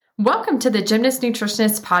Welcome to the Gymnast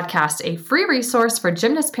Nutritionist Podcast, a free resource for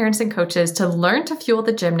gymnast parents and coaches to learn to fuel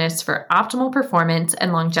the gymnast for optimal performance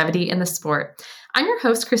and longevity in the sport. I'm your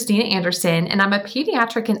host, Christina Anderson, and I'm a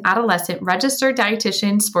pediatric and adolescent registered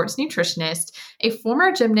dietitian sports nutritionist, a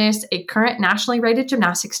former gymnast, a current nationally rated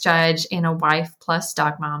gymnastics judge, and a wife plus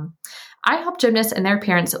dog mom. I help gymnasts and their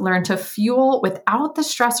parents learn to fuel without the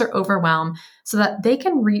stress or overwhelm so that they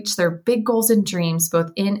can reach their big goals and dreams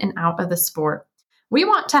both in and out of the sport. We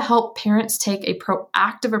want to help parents take a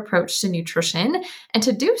proactive approach to nutrition. And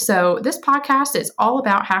to do so, this podcast is all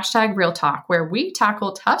about #Real Talk, where we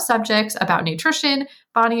tackle tough subjects about nutrition,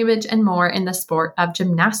 body image, and more in the sport of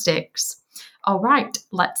gymnastics. All right,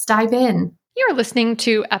 let's dive in. You're listening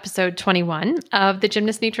to episode 21 of the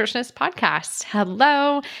Gymnast Nutritionist Podcast.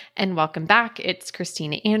 Hello and welcome back. It's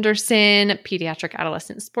Christina Anderson, pediatric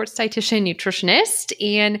adolescent sports dietitian, nutritionist,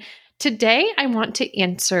 and today, I want to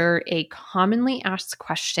answer a commonly asked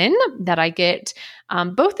question that I get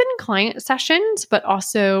both in client sessions, but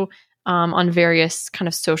also on various kind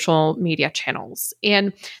of social media channels.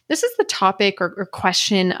 And this is the topic or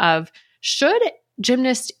question of, should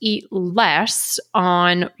gymnasts eat less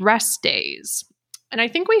on rest days? And I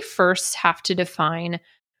think we first have to define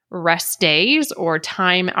rest days or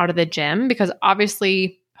time out of the gym, because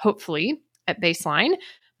obviously, hopefully, at baseline,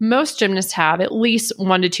 most gymnasts have at least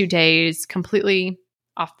 1 to 2 days completely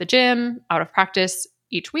off the gym, out of practice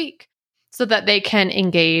each week, so that they can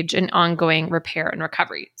engage in ongoing repair and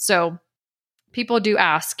recovery. So people do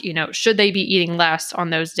ask, should they be eating less on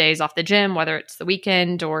those days off the gym, whether it's the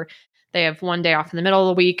weekend or they have 1 day off in the middle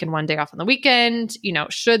of the week and 1 day off on the weekend?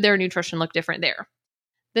 Should their nutrition look different there?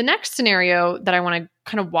 The next scenario that I want to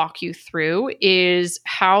kind of walk you through is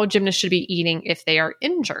how gymnasts should be eating if they are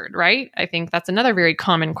injured, right? I think that's another very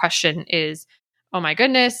common question is, oh my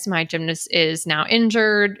goodness, my gymnast is now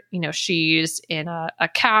injured. She's in a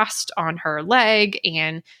cast on her leg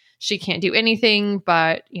and she can't do anything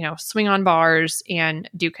but, swing on bars and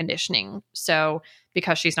do conditioning. So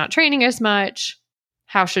because she's not training as much,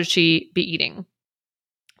 how should she be eating?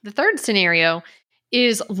 The third scenario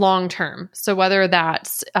is long-term. So whether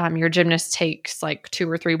that's your gymnast takes like 2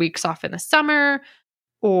 or 3 weeks off in the summer,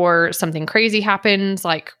 or something crazy happens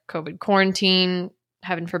like COVID quarantine,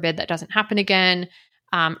 heaven forbid that doesn't happen again,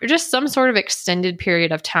 or just some sort of extended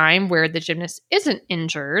period of time where the gymnast isn't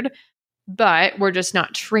injured, but we're just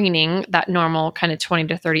not training that normal kind of 20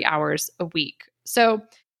 to 30 hours a week. So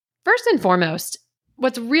first and foremost,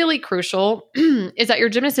 what's really crucial is that your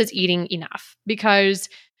gymnast is eating enough, because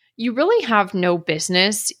you really have no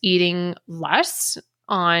business eating less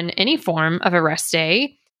on any form of a rest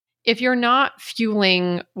day if you're not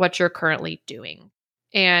fueling what you're currently doing.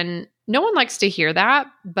 And no one likes to hear that,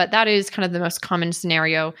 but that is kind of the most common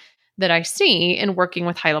scenario that I see in working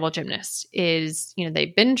with high-level gymnasts is,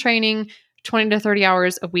 they've been training 20 to 30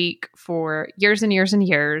 hours a week for years and years and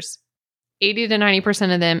years. 80 to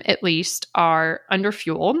 90% of them at least are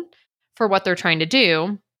underfueled for what they're trying to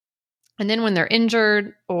do. And then when they're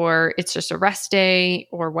injured or it's just a rest day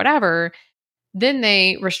or whatever, then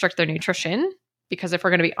they restrict their nutrition, because if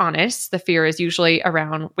we're going to be honest, the fear is usually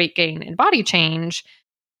around weight gain and body change,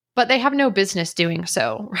 but they have no business doing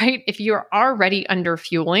so, right? If you're already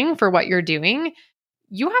underfueling for what you're doing,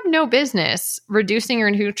 you have no business reducing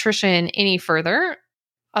your nutrition any further.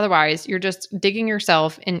 Otherwise, you're just digging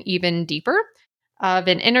yourself in even deeper of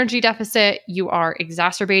an energy deficit. You are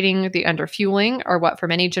exacerbating the underfueling, or what for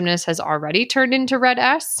many gymnasts has already turned into red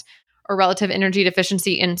S, or relative energy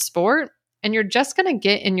deficiency in sport. And you're just going to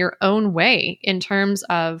get in your own way in terms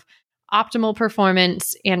of optimal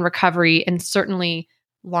performance and recovery, and certainly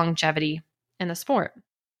longevity in the sport.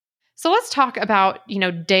 So let's talk about,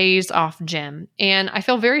 days off gym. And I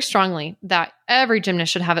feel very strongly that every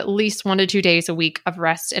gymnast should have at least 1 to 2 days a week of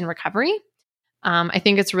rest and recovery. I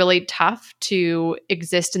think it's really tough to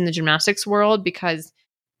exist in the gymnastics world because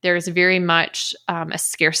there's very much a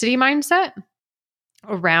scarcity mindset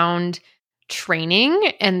around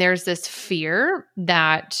training. And there's this fear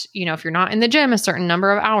that, if you're not in the gym a certain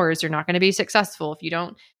number of hours, you're not going to be successful. If you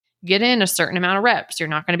don't get in a certain amount of reps, you're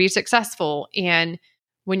not going to be successful. And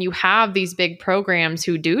when you have these big programs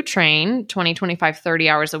who do train 20, 25, 30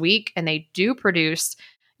 hours a week, and they do produce,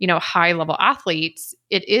 high level athletes,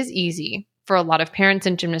 it is easy for a lot of parents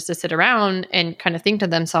and gymnasts to sit around and kind of think to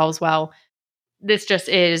themselves, well, this just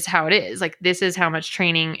is how it is. Like, this is how much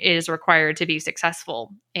training is required to be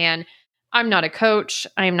successful. And I'm not a coach.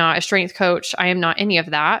 I am not a strength coach. I am not any of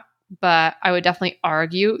that. But I would definitely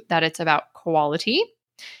argue that it's about quality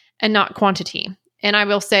and not quantity. And I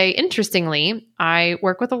will say, interestingly, I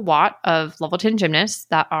work with a lot of level 10 gymnasts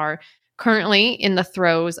that are currently in the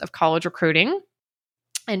throes of college recruiting.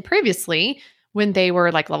 And previously, when they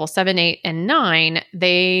were like level 7, 8, and 9,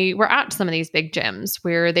 they were at some of these big gyms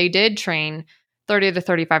where they did train 30 to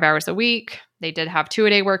 35 hours a week. They did have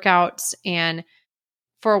 2-a-day workouts. And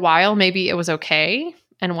for a while, maybe it was okay.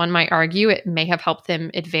 And one might argue it may have helped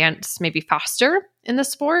them advance maybe faster in the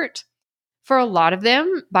sport. For a lot of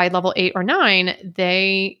them, by level 8 or 9,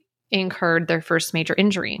 they incurred their first major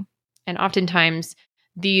injury. And oftentimes,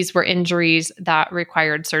 these were injuries that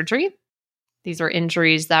required surgery. These were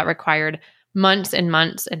injuries that required months and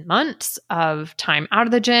months and months of time out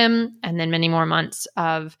of the gym, and then many more months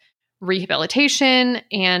of rehabilitation.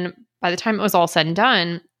 And by the time it was all said and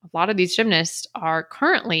done, a lot of these gymnasts are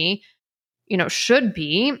currently, should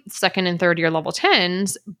be second and third year level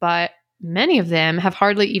 10s, but many of them have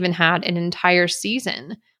hardly even had an entire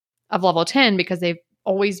season of level 10 because they've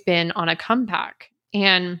always been on a comeback.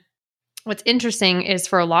 And what's interesting is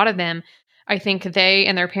for a lot of them, I think they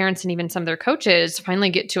and their parents and even some of their coaches finally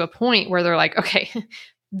get to a point where they're like, okay,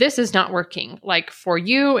 this is not working. Like for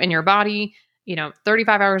you and your body,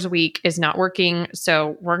 35 hours a week is not working.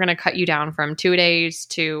 So we're going to cut you down from 2 days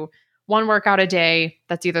to 1 workout a day.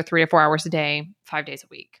 That's either 3 to 4 hours a day, 5 days a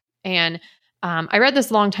week. And I read this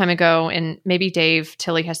a long time ago, and maybe Dave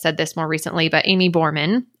Tilley has said this more recently, but Amy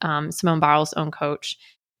Borman, Simone Biles' own coach,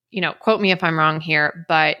 quote me if I'm wrong here,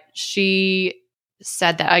 but she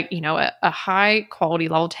said that, a high quality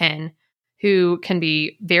level 10 who can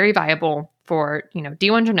be very viable for,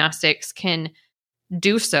 D1 gymnastics can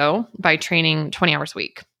do so by training 20 hours a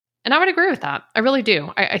week. And I would agree with that. I really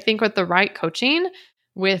do. I think with the right coaching,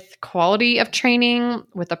 with quality of training,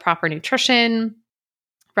 with the proper nutrition,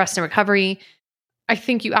 rest and recovery, I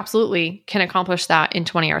think you absolutely can accomplish that in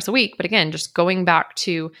 20 hours a week. But again, just going back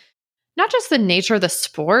to not just the nature of the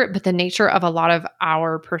sport, but the nature of a lot of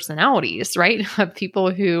our personalities, right? Of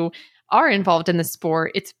people who are involved in the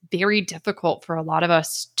sport, it's very difficult for a lot of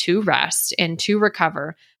us to rest and to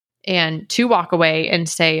recover and to walk away and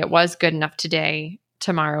say it was good enough today.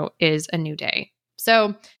 Tomorrow is a new day.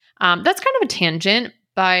 So that's kind of a tangent,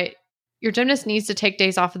 but your gymnast needs to take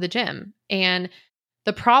days off of the gym. And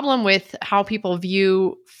the problem with how people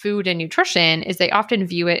view food and nutrition is they often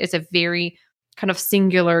view it as a very kind of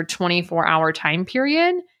singular 24-hour time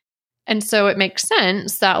period. And so it makes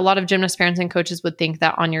sense that a lot of gymnast parents and coaches would think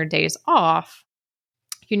that on your days off,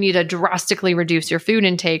 you need to drastically reduce your food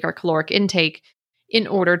intake or caloric intake in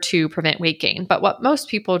order to prevent weight gain. But what most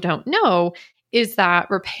people don't know is that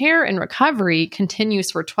repair and recovery continues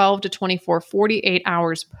for 12 to 24, 48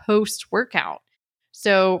 hours post-workout.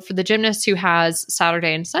 So for the gymnast who has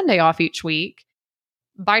Saturday and Sunday off each week,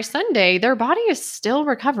 by Sunday, their body is still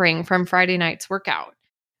recovering from Friday night's workout.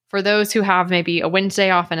 For those who have maybe a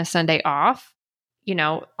Wednesday off and a Sunday off,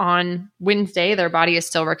 on Wednesday, their body is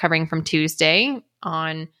still recovering from Tuesday.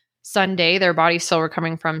 On Sunday, their body's still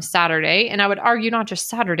recovering from Saturday. And I would argue not just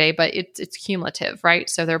Saturday, but it's cumulative, right?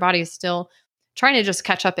 So their body is still trying to just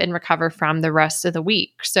catch up and recover from the rest of the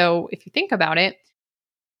week. So if you think about it,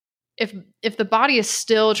 if the body is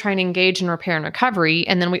still trying to engage in repair and recovery,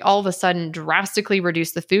 and then we all of a sudden drastically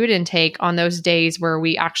reduce the food intake on those days where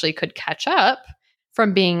we actually could catch up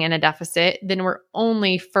from being in a deficit, then we're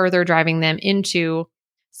only further driving them into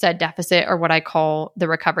said deficit, or what I call the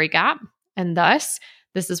recovery gap. And thus,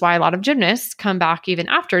 this is why a lot of gymnasts come back even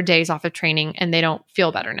after days off of training and they don't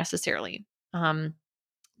feel better necessarily.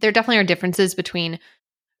 There definitely are differences between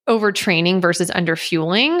overtraining versus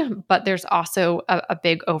underfueling, but there's also a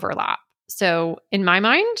big overlap. So in my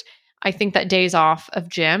mind, I think that days off of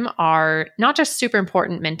gym are not just super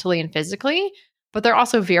important mentally and physically, but they're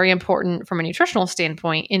also very important from a nutritional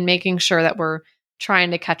standpoint in making sure that we're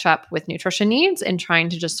trying to catch up with nutrition needs and trying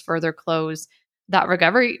to just further close that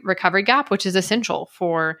recovery gap, which is essential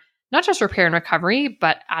for not just repair and recovery,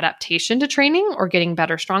 but adaptation to training or getting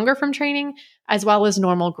better, stronger from training, as well as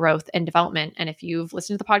normal growth and development. And if you've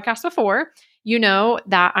listened to the podcast before, you know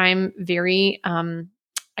that I'm very,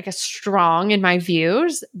 strong in my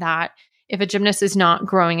views that if a gymnast is not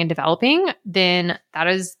growing and developing, then that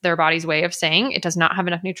is their body's way of saying it does not have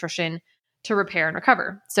enough nutrition to repair and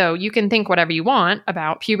recover. So you can think whatever you want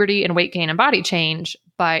about puberty and weight gain and body change,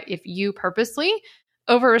 but if you purposely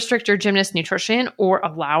over-restrict your gymnast nutrition or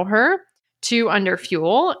allow her to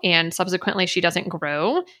underfuel and subsequently she doesn't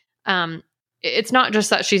grow, it's not just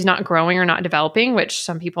that she's not growing or not developing, which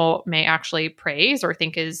some people may actually praise or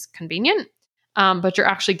think is convenient, but you're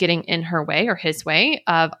actually getting in her way or his way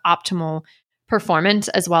of optimal performance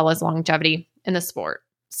as well as longevity in the sport.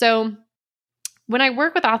 So when I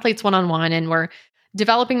work with athletes one-on-one and we're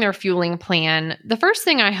developing their fueling plan, the first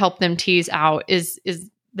thing I help them tease out is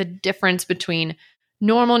the difference between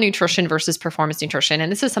normal nutrition versus performance nutrition.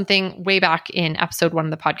 And this is something way back in episode 1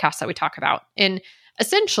 of the podcast that we talk about. And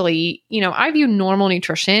essentially, I view normal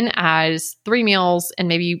nutrition as 3 meals and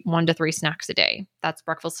maybe 1 to 3 snacks a day. That's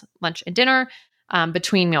breakfast, lunch, and dinner,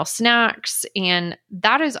 between meal snacks. And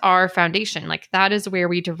that is our foundation. Like that is where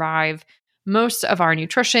we derive most of our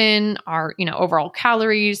nutrition, our, overall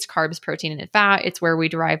calories, carbs, protein, and fat. It's where we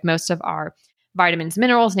derive most of our vitamins,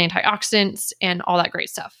 minerals, and antioxidants, and all that great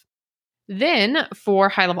stuff. Then for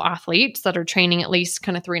high-level athletes that are training at least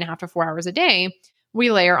kind of 3.5 to 4 hours a day, we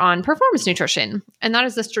layer on performance nutrition. And that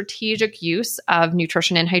is the strategic use of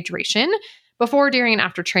nutrition and hydration before, during, and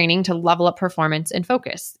after training to level up performance and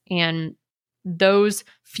focus. And those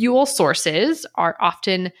fuel sources are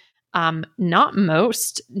often not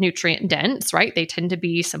most nutrient dense, right? They tend to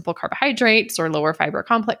be simple carbohydrates or lower fiber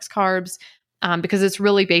complex carbs, because it's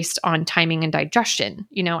really based on timing and digestion.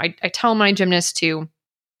 I tell my gymnasts to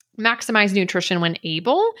maximize nutrition when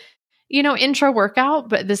able, intra workout,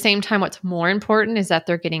 but at the same time, what's more important is that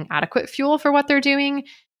they're getting adequate fuel for what they're doing.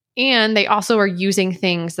 And they also are using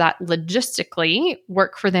things that logistically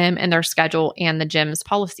work for them and their schedule and the gym's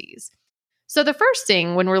policies. So the first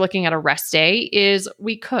thing when we're looking at a rest day is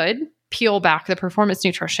we could peel back the performance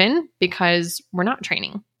nutrition because we're not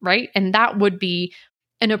training, right? And that would be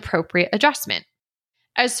an appropriate adjustment.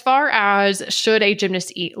 As far as should a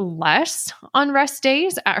gymnast eat less on rest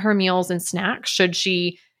days at her meals and snacks, should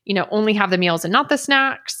she, only have the meals and not the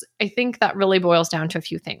snacks? I think that really boils down to a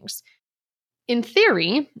few things. In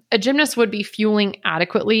theory, a gymnast would be fueling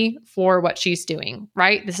adequately for what she's doing,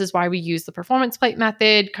 right? This is why we use the performance plate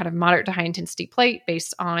method, kind of moderate to high intensity plate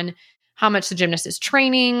based on how much the gymnast is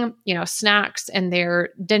training. Snacks and their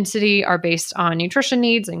density are based on nutrition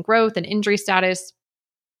needs and growth and injury status.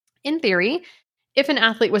 In theory, if an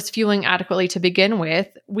athlete was fueling adequately to begin with,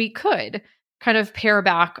 we could kind of pare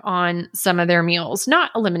back on some of their meals,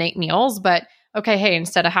 not eliminate meals, but okay, hey,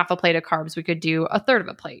 instead of half a plate of carbs, we could do a third of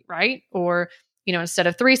a plate, right? Or, instead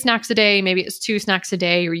of 3 snacks a day, maybe it's 2 snacks a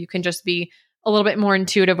day, or you can just be a little bit more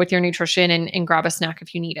intuitive with your nutrition and grab a snack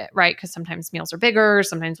if you need it, right? Because sometimes meals are bigger,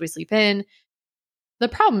 sometimes we sleep in. The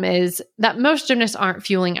problem is that most gymnasts aren't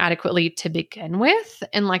fueling adequately to begin with.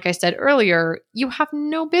 And like I said earlier, you have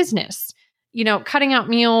no business, cutting out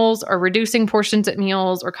meals or reducing portions at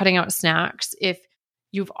meals or cutting out snacks if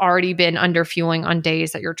you've already been under fueling on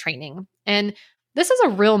days that you're training. And this is a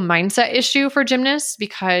real mindset issue for gymnasts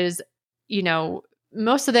because,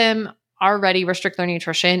 most of them already restrict their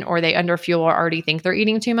nutrition or they underfuel or already think they're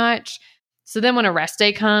eating too much. So then when a rest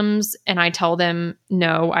day comes and I tell them,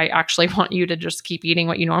 no, I actually want you to just keep eating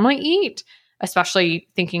what you normally eat, especially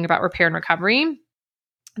thinking about repair and recovery,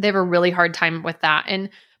 they have a really hard time with that. And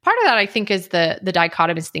part of that, I think, is the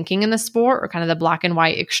dichotomous thinking in the sport, or kind of the black and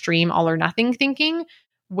white extreme all or nothing thinking,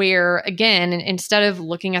 where, again, instead of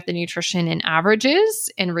looking at the nutrition in averages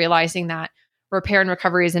and realizing that repair and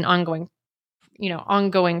recovery is an ongoing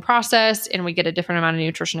process and we get a different amount of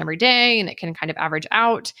nutrition every day and it can kind of average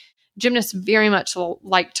out, gymnasts very much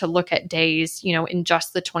like to look at days, in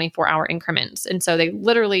just the 24-hour increments. And so they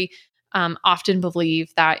literally often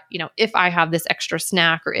believe that, if I have this extra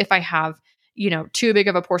snack or if I have too big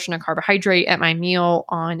of a portion of carbohydrate at my meal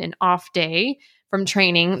on an off day from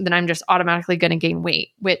training, then I'm just automatically going to gain weight,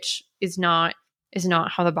 which is not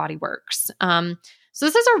how the body works. So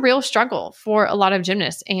this is a real struggle for a lot of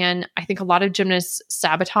gymnasts. And I think a lot of gymnasts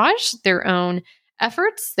sabotage their own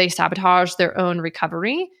efforts. They sabotage their own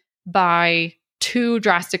recovery by too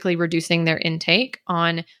drastically reducing their intake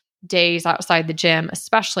on days outside the gym,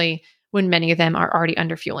 especially when many of them are already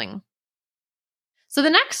underfueling. So the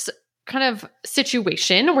next kind of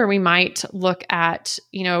situation where we might look at,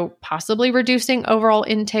 possibly reducing overall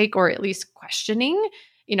intake or at least questioning,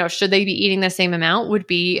 should they be eating the same amount, would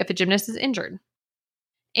be if a gymnast is injured.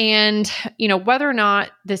 And, whether or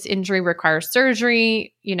not this injury requires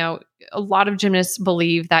surgery, a lot of gymnasts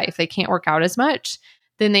believe that if they can't work out as much,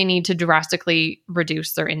 then they need to drastically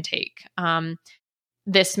reduce their intake.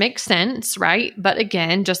 This makes sense, right? But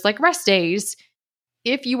again, just like rest days,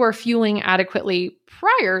 if you are fueling adequately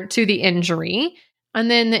prior to the injury, and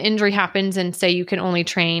then the injury happens and say you can only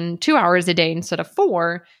train 2 hours a day instead of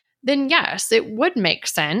 4, then yes, it would make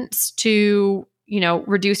sense to,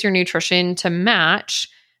 reduce your nutrition to match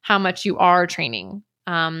how much you are training.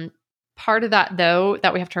 Part of that, though,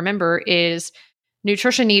 that we have to remember is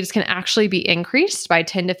nutrition needs can actually be increased by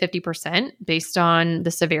 10 to 50% based on the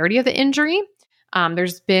severity of the injury.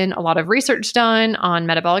 There's been a lot of research done on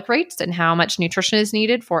metabolic rates and how much nutrition is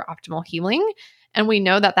needed for optimal healing. And we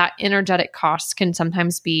know that energetic cost can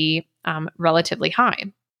sometimes be relatively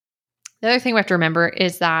high. The other thing we have to remember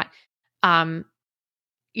is that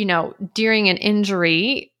during an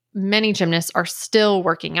injury, many gymnasts are still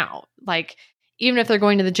working out. Like, even if they're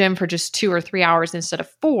going to the gym for just 2 or 3 hours instead of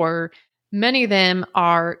 4, many of them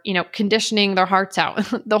are, conditioning their hearts out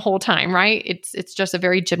the whole time, right? It's just a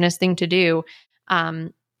very gymnast thing to do.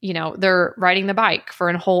 They're riding the bike for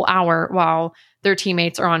a whole hour while their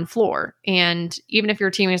teammates are on floor. And even if your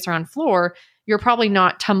teammates are on floor, you're probably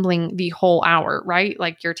not tumbling the whole hour, right?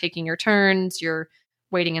 Like, you're taking your turns, you're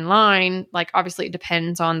waiting in line. Like, obviously it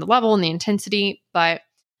depends on the level and the intensity, but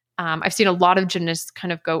I've seen a lot of gymnasts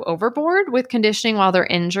kind of go overboard with conditioning while they're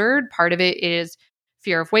injured. Part of it is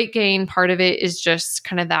fear of weight gain. Part of it is just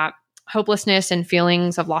kind of that hopelessness and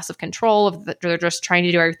feelings of loss of control, they're just trying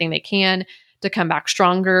to do everything they can to come back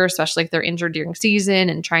stronger, especially if they're injured during season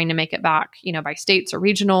and trying to make it back, by states or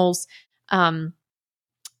regionals.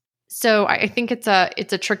 So I think it's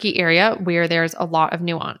a tricky area where there's a lot of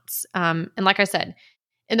nuance. And like I said,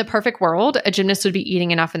 in the perfect world, a gymnast would be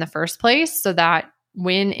eating enough in the first place so that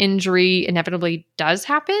when injury inevitably does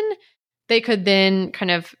happen, they could then kind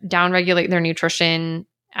of downregulate their nutrition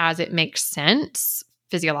as it makes sense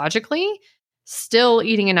physiologically, still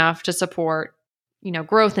eating enough to support,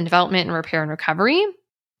 growth and development and repair and recovery.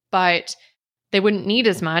 But they wouldn't need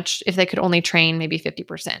as much if they could only train maybe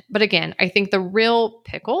 50%. But again, I think the real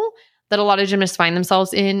pickle that a lot of gymnasts find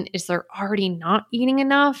themselves in is they're already not eating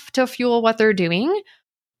enough to fuel what they're doing.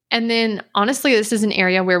 And then honestly, this is an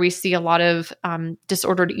area where we see a lot of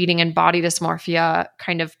disordered eating and body dysmorphia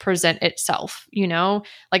kind of present itself,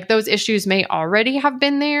 like those issues may already have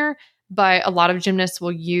been there, but a lot of gymnasts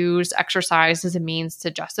will use exercise as a means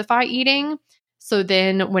to justify eating. So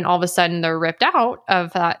then when all of a sudden they're ripped out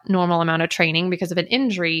of that normal amount of training because of an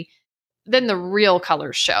injury, then the real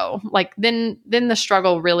colors show. Like then the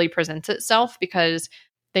struggle really presents itself because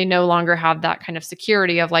they no longer have that kind of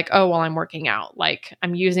security of like, oh, well, I'm working out. Like,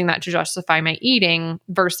 I'm using that to justify my eating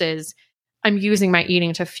versus I'm using my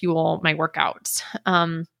eating to fuel my workouts.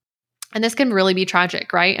 And this can really be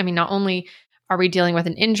tragic, right? I mean, not only are we dealing with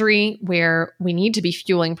an injury where we need to be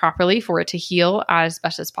fueling properly for it to heal as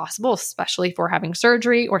best as possible, especially for having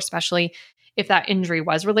surgery or especially if that injury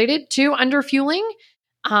was related to underfueling.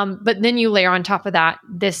 But then you layer on top of that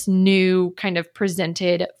this new kind of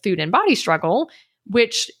presented food and body struggle,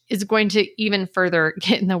 which is going to even further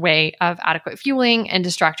get in the way of adequate fueling and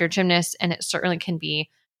distract your gymnasts. And it certainly can be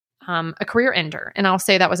a career ender. And I'll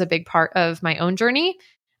say that was a big part of my own journey.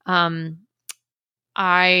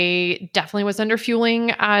 I definitely was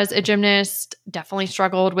underfueling as a gymnast, definitely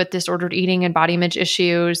struggled with disordered eating and body image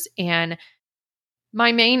issues. And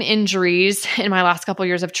my main injuries in my last couple of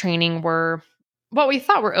years of training were what we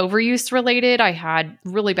thought were overuse related. I had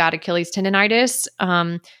really bad Achilles tendonitis.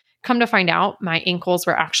 Come to find out, my ankles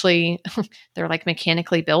were actually, they're like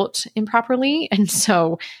mechanically built improperly. And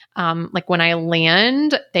so like when I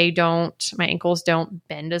land, my ankles don't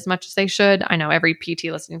bend as much as they should. I know every PT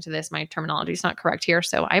listening to this, my terminology is not correct here,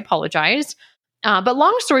 so I apologize. But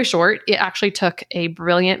long story short, it actually took a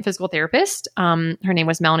brilliant physical therapist. Her name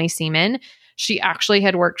was Melanie Seaman. She actually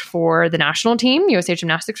had worked for the national team, USA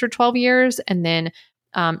Gymnastics, for 12 years, and then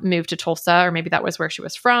moved to Tulsa, or maybe that was where she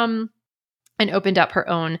was from, and opened up her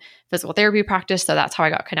own physical therapy practice. So that's how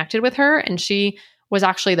I got connected with her. And she was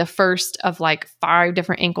actually the first of like 5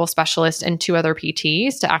 different ankle specialists and 2 other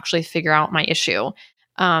PTs to actually figure out my issue.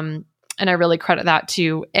 And I really credit that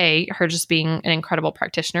to A, her just being an incredible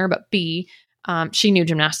practitioner, but B, she knew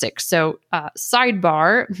gymnastics. So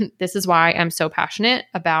sidebar, this is why I'm so passionate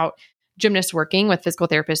about gymnasts working with physical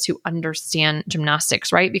therapists who understand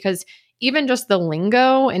gymnastics, right? Because even just the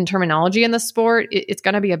lingo and terminology in the sport, it's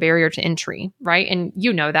going to be a barrier to entry, right? And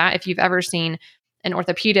you know that if you've ever seen an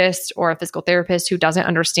orthopedist or a physical therapist who doesn't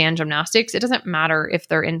understand gymnastics, it doesn't matter if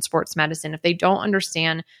they're in sports medicine. If they don't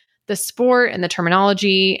understand the sport and the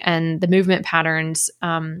terminology and the movement patterns,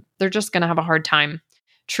 they're just going to have a hard time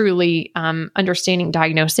truly understanding,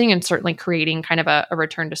 diagnosing, and certainly creating kind of a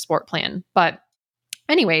return to sport plan. But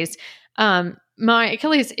anyways, my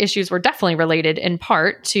Achilles issues were definitely related in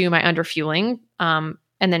part to my underfueling, and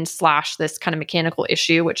then / this kind of mechanical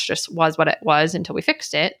issue, which just was what it was until we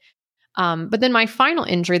fixed it. But then my final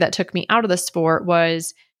injury that took me out of the sport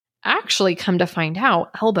was actually, come to find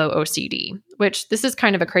out, elbow OCD, which this is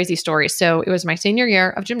kind of a crazy story. So it was my senior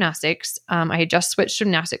year of gymnastics. I had just switched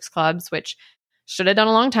gymnastics clubs, which should have done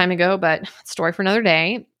a long time ago, but story for another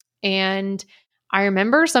day. And I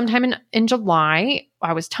remember sometime in July,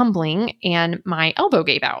 I was tumbling and my elbow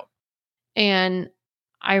gave out. And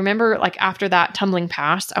I remember like after that tumbling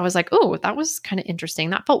pass, I was like, oh, that was kind of interesting.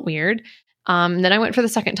 That felt weird. Then I went for the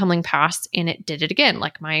second tumbling pass and it did it again.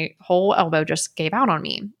 Like my whole elbow just gave out on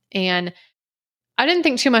me. And I didn't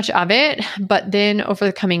think too much of it, but then over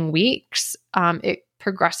the coming weeks, it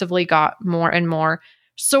progressively got more and more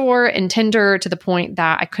sore and tender to the point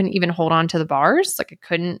that I couldn't even hold on to the bars. Like I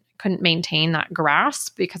couldn't maintain that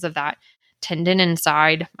grasp because of that tendon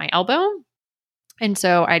inside my elbow. And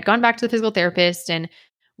so I had gone back to the physical therapist, and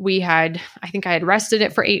I think I had rested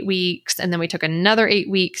it for 8 weeks, and then we took another 8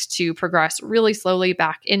 weeks to progress really slowly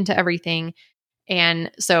back into everything.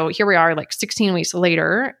 And so here we are, like 16 weeks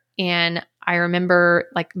later. And I remember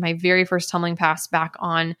like my very first tumbling pass back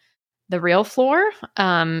on the real floor,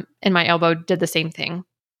 and my elbow did the same thing.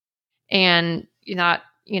 And that,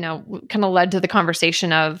 kind of led to the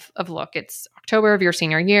conversation of look, it's October of your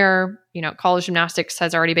senior year, college gymnastics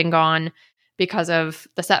has already been gone because of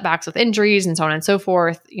the setbacks with injuries and so on and so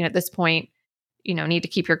forth. At this point, need to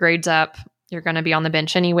keep your grades up. You're going to be on the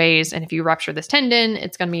bench anyways. And if you rupture this tendon,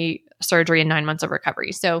 it's going to be surgery and 9 months of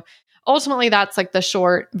recovery. So ultimately that's like the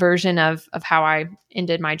short version of how I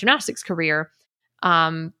ended my gymnastics career.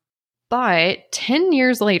 But 10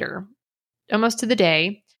 years later, almost to the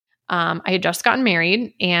day, I had just gotten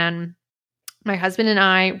married, and my husband and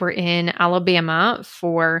I were in Alabama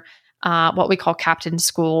for what we call captain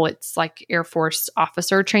school. It's like Air Force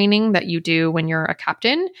officer training that you do when you're a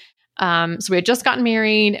captain. So we had just gotten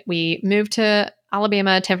married. We moved to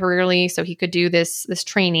Alabama temporarily so he could do this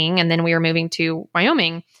training, and then we were moving to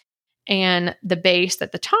Wyoming. And the base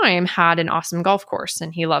at the time had an awesome golf course,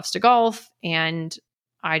 and he loves to golf, and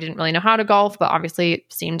I didn't really know how to golf, but obviously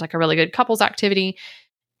it seemed like a really good couples activity.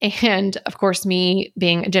 And of course, me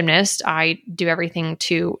being a gymnast, I do everything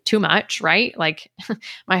too much, right? Like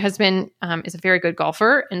my husband is a very good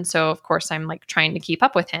golfer. And so of course I'm like trying to keep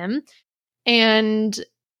up with him. And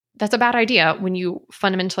that's a bad idea when you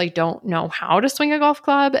fundamentally don't know how to swing a golf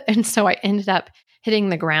club. And so I ended up hitting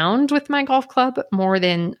the ground with my golf club more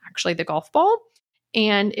than actually the golf ball.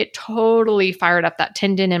 And it totally fired up that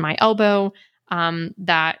tendon in my elbow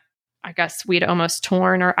that I guess I'd almost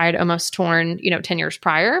torn 10 years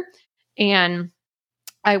prior. And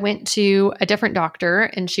I went to a different doctor,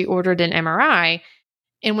 and she ordered an MRI.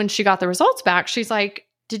 And when she got the results back, she's like,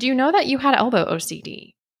 "Did you know that you had elbow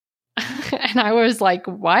OCD?" And I was like,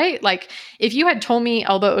 "What?" Like, if you had told me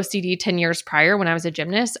elbow OCD 10 years prior when I was a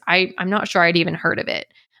gymnast, I'm not sure I'd even heard of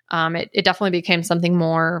it. It definitely became something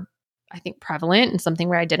more, I think, prevalent and something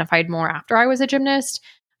we identified more after I was a gymnast.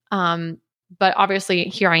 But obviously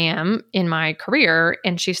here I am in my career,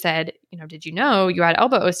 and she said, "Did you know you had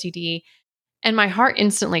elbow OCD?" And my heart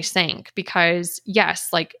instantly sank because yes,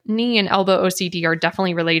 like knee and elbow OCD are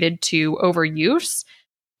definitely related to overuse,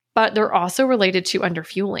 but they're also related to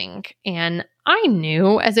underfueling. And I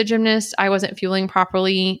knew as a gymnast I wasn't fueling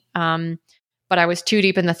properly, but I was too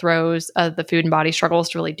deep in the throes of the food and body struggles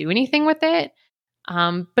to really do anything with it.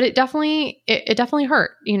 But it definitely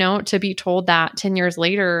hurt, to be told that 10 years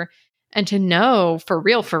later, and to know for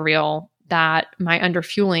real that my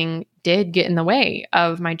underfueling did get in the way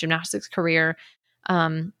of my gymnastics career,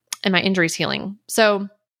 and my injuries healing. So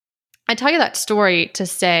I tell you that story to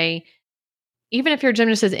say, even if your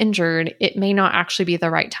gymnast is injured, it may not actually be the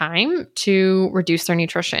right time to reduce their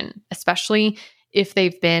nutrition, especially if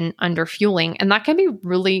they've been underfueling. And that can be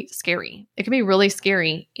really scary. It can be really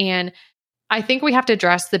scary. And I think we have to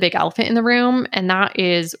address the big elephant in the room, and that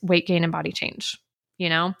is weight gain and body change.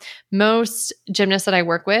 Most gymnasts that I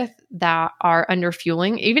work with that are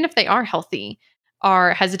underfueling, even if they are healthy,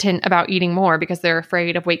 are hesitant about eating more because they're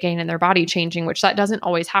afraid of weight gain and their body changing, which that doesn't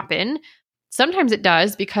always happen. Sometimes it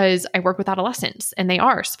does because I work with adolescents and they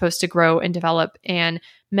are supposed to grow and develop, and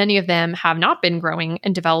many of them have not been growing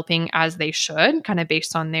and developing as they should, kind of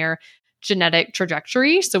based on their genetic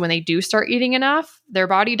trajectory. So when they do start eating enough, their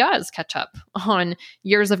body does catch up on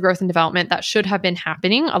years of growth and development that should have been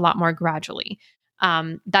happening a lot more gradually.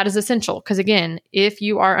 That is essential because, again, if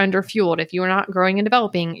you are underfueled, if you are not growing and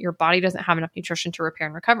developing, your body doesn't have enough nutrition to repair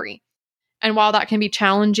and recovery. And while that can be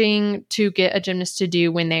challenging to get a gymnast to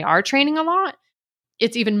do when they are training a lot,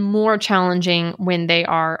 it's even more challenging when they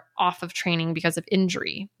are off of training because of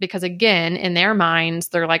injury. Because again, in their minds,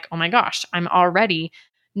 they're like, "Oh my gosh, I'm already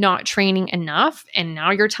not training enough. And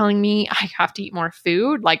now you're telling me I have to eat more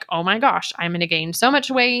food. Like, oh my gosh, I'm going to gain so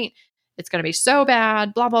much weight. It's going to be so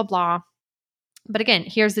bad, blah, blah, blah." But again,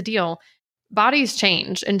 here's the deal. Bodies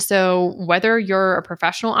change. And so whether you're a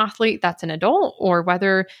professional athlete that's an adult or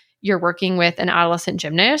whether you're working with an adolescent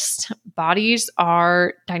gymnast, bodies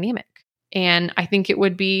are dynamic. And I think it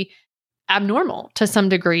would be abnormal to some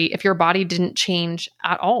degree if your body didn't change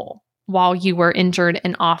at all while you were injured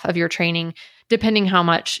and off of your training, depending how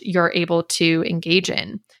much you're able to engage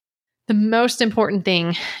in. The most important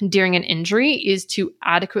thing during an injury is to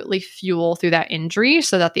adequately fuel through that injury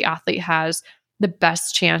so that the athlete has the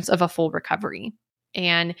best chance of a full recovery.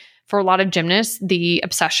 And for a lot of gymnasts, the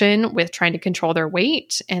obsession with trying to control their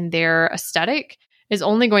weight and their aesthetic is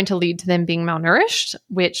only going to lead to them being malnourished,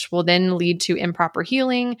 which will then lead to improper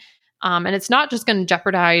healing. And it's not just going to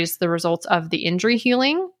jeopardize the results of the injury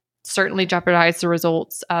healing, certainly jeopardize the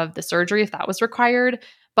results of the surgery if that was required,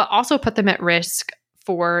 but also put them at risk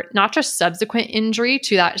for not just subsequent injury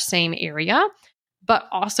to that same area, but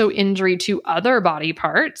also injury to other body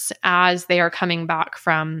parts as they are coming back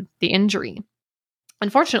from the injury.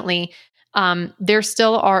 Unfortunately, there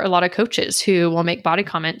still are a lot of coaches who will make body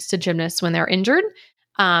comments to gymnasts when they're injured.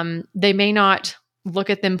 They may not look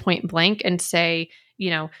at them point blank and say,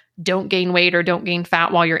 don't gain weight or don't gain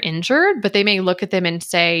fat while you're injured, but they may look at them and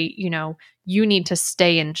say, you need to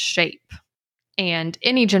stay in shape. And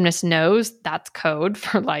any gymnast knows that's code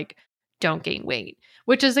for don't gain weight,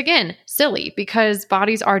 which is, again, silly because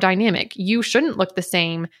bodies are dynamic. You shouldn't look the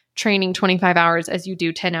same training 25 hours as you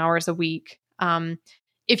do 10 hours a week.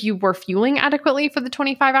 If you were fueling adequately for the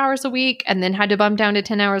 25 hours a week and then had to bump down to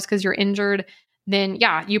 10 hours because you're injured, then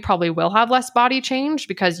yeah, you probably will have less body change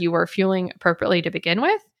because you were fueling appropriately to begin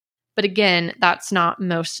with. But again, that's not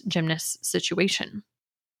most gymnasts' situation.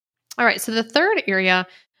 All right, so the third area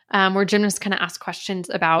where gymnasts kind of ask questions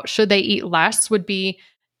about should they eat less would be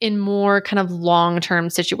in more kind of long-term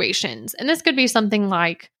situations. And this could be something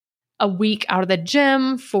like a week out of the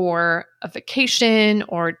gym for a vacation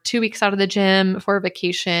or 2 weeks out of the gym for a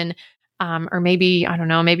vacation. Or maybe, I don't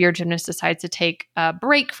know, maybe your gymnast decides to take a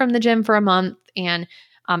break from the gym for a month. And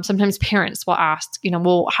sometimes parents will ask,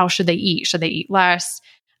 well, how should they eat? Should they eat less?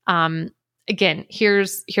 Again,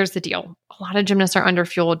 here's the deal. A lot of gymnasts are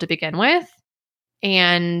underfueled to begin with.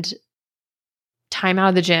 And time out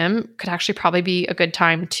of the gym could actually probably be a good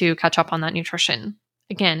time to catch up on that nutrition.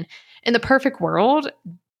 Again, in the perfect world,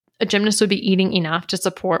 a gymnast would be eating enough to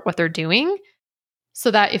support what they're doing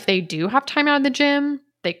so that if they do have time out of the gym,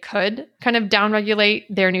 they could kind of downregulate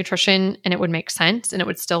their nutrition and it would make sense and it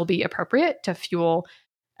would still be appropriate to fuel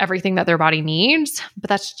everything that their body needs. But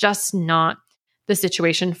that's just not the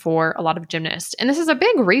situation for a lot of gymnasts. And this is a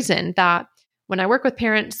big reason that when I work with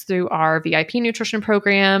parents through our VIP nutrition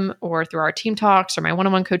program or through our team talks or my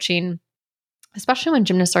one-on-one coaching, especially when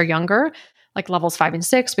gymnasts are younger, like levels 5 and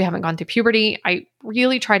 6, we haven't gone through puberty, I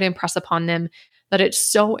really try to impress upon them that it's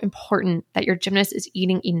so important that your gymnast is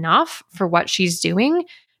eating enough for what she's doing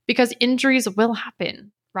because injuries will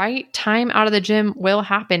happen, right? Time out of the gym will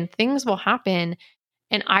happen. Things will happen.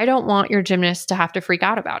 And I don't want your gymnast to have to freak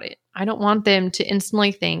out about it. I don't want them to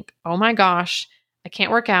instantly think, oh my gosh, I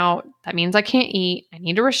can't work out. That means I can't eat. I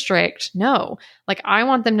need to restrict. No, I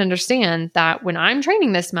want them to understand that when I'm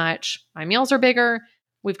training this much, my meals are bigger.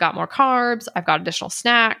 We've got more carbs. I've got additional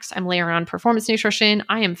snacks. I'm layering on performance nutrition.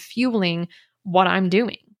 I am fueling what I'm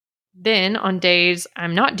doing. Then on days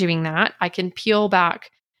I'm not doing that, I can peel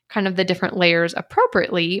back kind of the different layers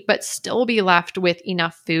appropriately, but still be left with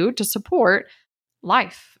enough food to support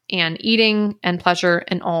life and eating and pleasure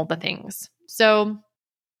and all the things. So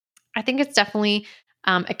I think it's definitely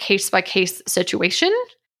a case-by-case situation.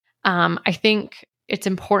 I think it's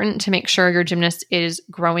important to make sure your gymnast is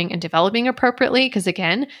growing and developing appropriately because,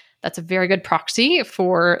 again, that's a very good proxy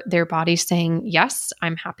for their body saying, yes,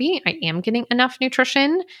 I'm happy. I am getting enough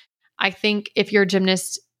nutrition. I think if your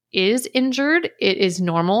gymnast is injured, it is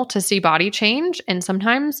normal to see body change. And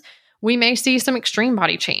sometimes we may see some extreme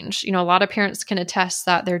body change. A lot of parents can attest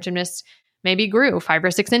that their gymnast maybe grew 5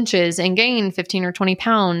 or 6 inches and gained 15 or 20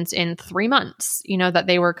 pounds in 3 months, that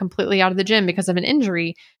they were completely out of the gym because of an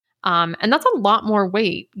injury. And that's a lot more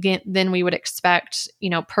weight than we would expect,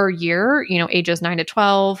 per year, ages 9 to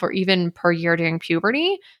 12, or even per year during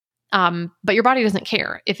puberty. But your body doesn't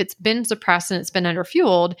care. If it's been suppressed and it's been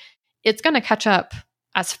underfueled, it's going to catch up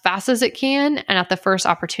as fast as it can and at the first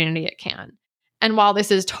opportunity it can. And while this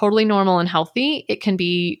is totally normal and healthy, it can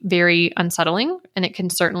be very unsettling and it can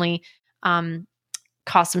certainly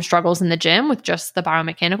cause some struggles in the gym with just the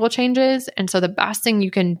biomechanical changes. And so the best thing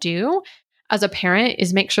you can do as a parent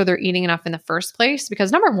is make sure they're eating enough in the first place,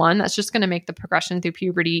 because number one, that's just going to make the progression through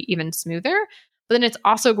puberty even smoother. But then it's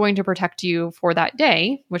also going to protect you for that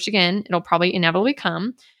day, which again, it'll probably inevitably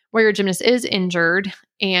come, where your gymnast is injured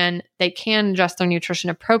and they can adjust their nutrition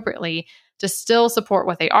appropriately to still support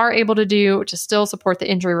what they are able to do, to still support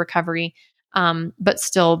the injury recovery, but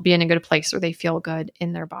still be in a good place where they feel good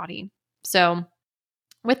in their body. So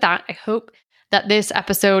with that, I hope that this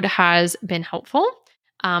episode has been helpful.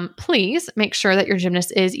 Please make sure that your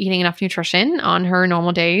gymnast is eating enough nutrition on her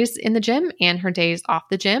normal days in the gym and her days off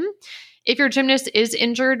the gym. If your gymnast is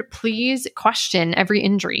injured, please question every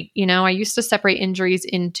injury. I used to separate injuries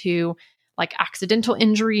into like accidental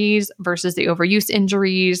injuries versus the overuse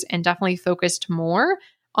injuries, and definitely focused more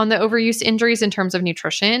on the overuse injuries in terms of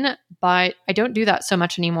nutrition. But I don't do that so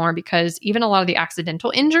much anymore because even a lot of the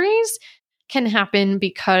accidental injuries can happen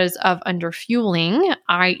because of underfueling,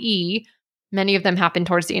 i.e., many of them happen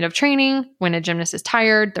towards the end of training when a gymnast is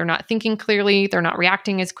tired, they're not thinking clearly, they're not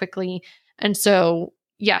reacting as quickly. And so,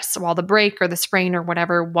 yes, while the break or the sprain or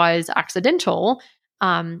whatever was accidental,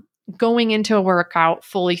 going into a workout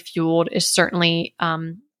fully fueled is certainly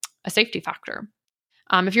a safety factor.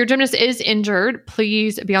 If your gymnast is injured,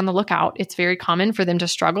 please be on the lookout. It's very common for them to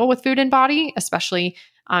struggle with food and body, especially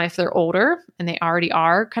if they're older and they already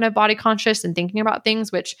are kind of body conscious and thinking about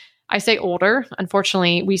things, which I say older.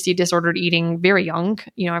 Unfortunately, we see disordered eating very young.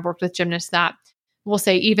 I've worked with gymnasts that will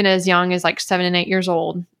say even as young as like 7 and 8 years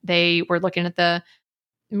old, they were looking at the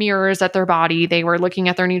mirrors at their body. They were looking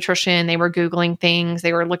at their nutrition. They were Googling things.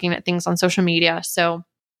 They were looking at things on social media. So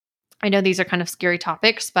I know these are kind of scary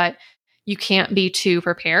topics, but you can't be too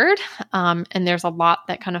prepared. And there's a lot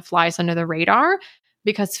that kind of flies under the radar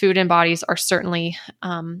because food and bodies are certainly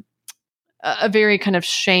a very kind of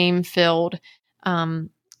shame-filled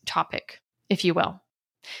topic, if you will.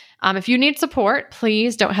 If you need support,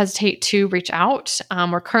 please don't hesitate to reach out.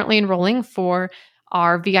 We're currently enrolling for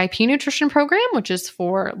our VIP nutrition program, which is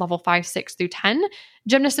for level 5, 6 through 10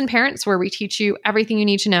 gymnasts and parents, where we teach you everything you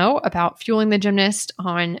need to know about fueling the gymnast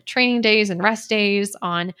on training days and rest days,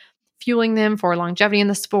 on fueling them for longevity in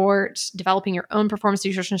the sport, developing your own performance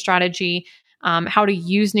nutrition strategy, how to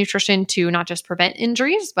use nutrition to not just prevent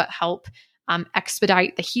injuries, but help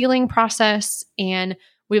expedite the healing process. And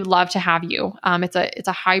we would love to have you. It's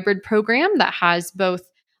a hybrid program that has both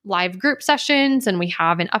live group sessions, and we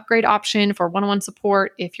have an upgrade option for one-on-one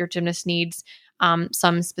support if your gymnast needs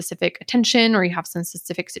some specific attention or you have some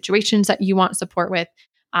specific situations that you want support with.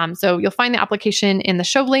 So you'll find the application in the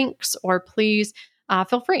show links, or please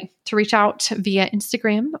feel free to reach out via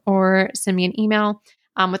Instagram or send me an email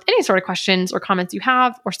with any sort of questions or comments you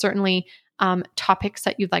have, or certainly topics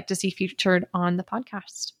that you'd like to see featured on the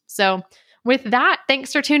podcast. So with that,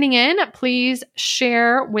 thanks for tuning in. Please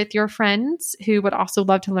share with your friends who would also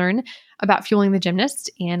love to learn about fueling the gymnast,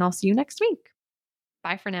 and I'll see you next week.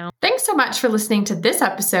 Bye for now. Thanks so much for listening to this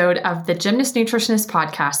episode of the Gymnast Nutritionist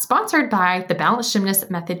Podcast, sponsored by the Balanced Gymnast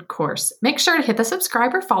Method course. Make sure to hit the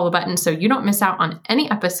subscribe or follow button so you don't miss out on any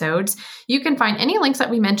episodes. You can find any links that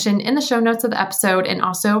we mentioned in the show notes of the episode, and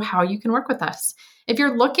also how you can work with us. If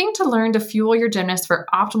you're looking to learn to fuel your gymnast for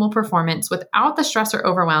optimal performance without the stress or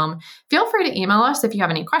overwhelm, feel free to email us if you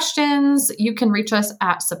have any questions. You can reach us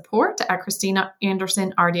at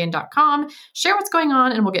support@ChristinaAndersonRDN.com. Share what's going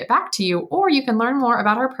on and we'll get back to you. Or you can learn more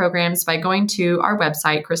about our programs by going to our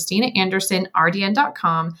website,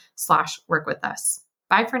 ChristinaAndersonRDN.com/work with us.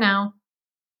 Bye for now.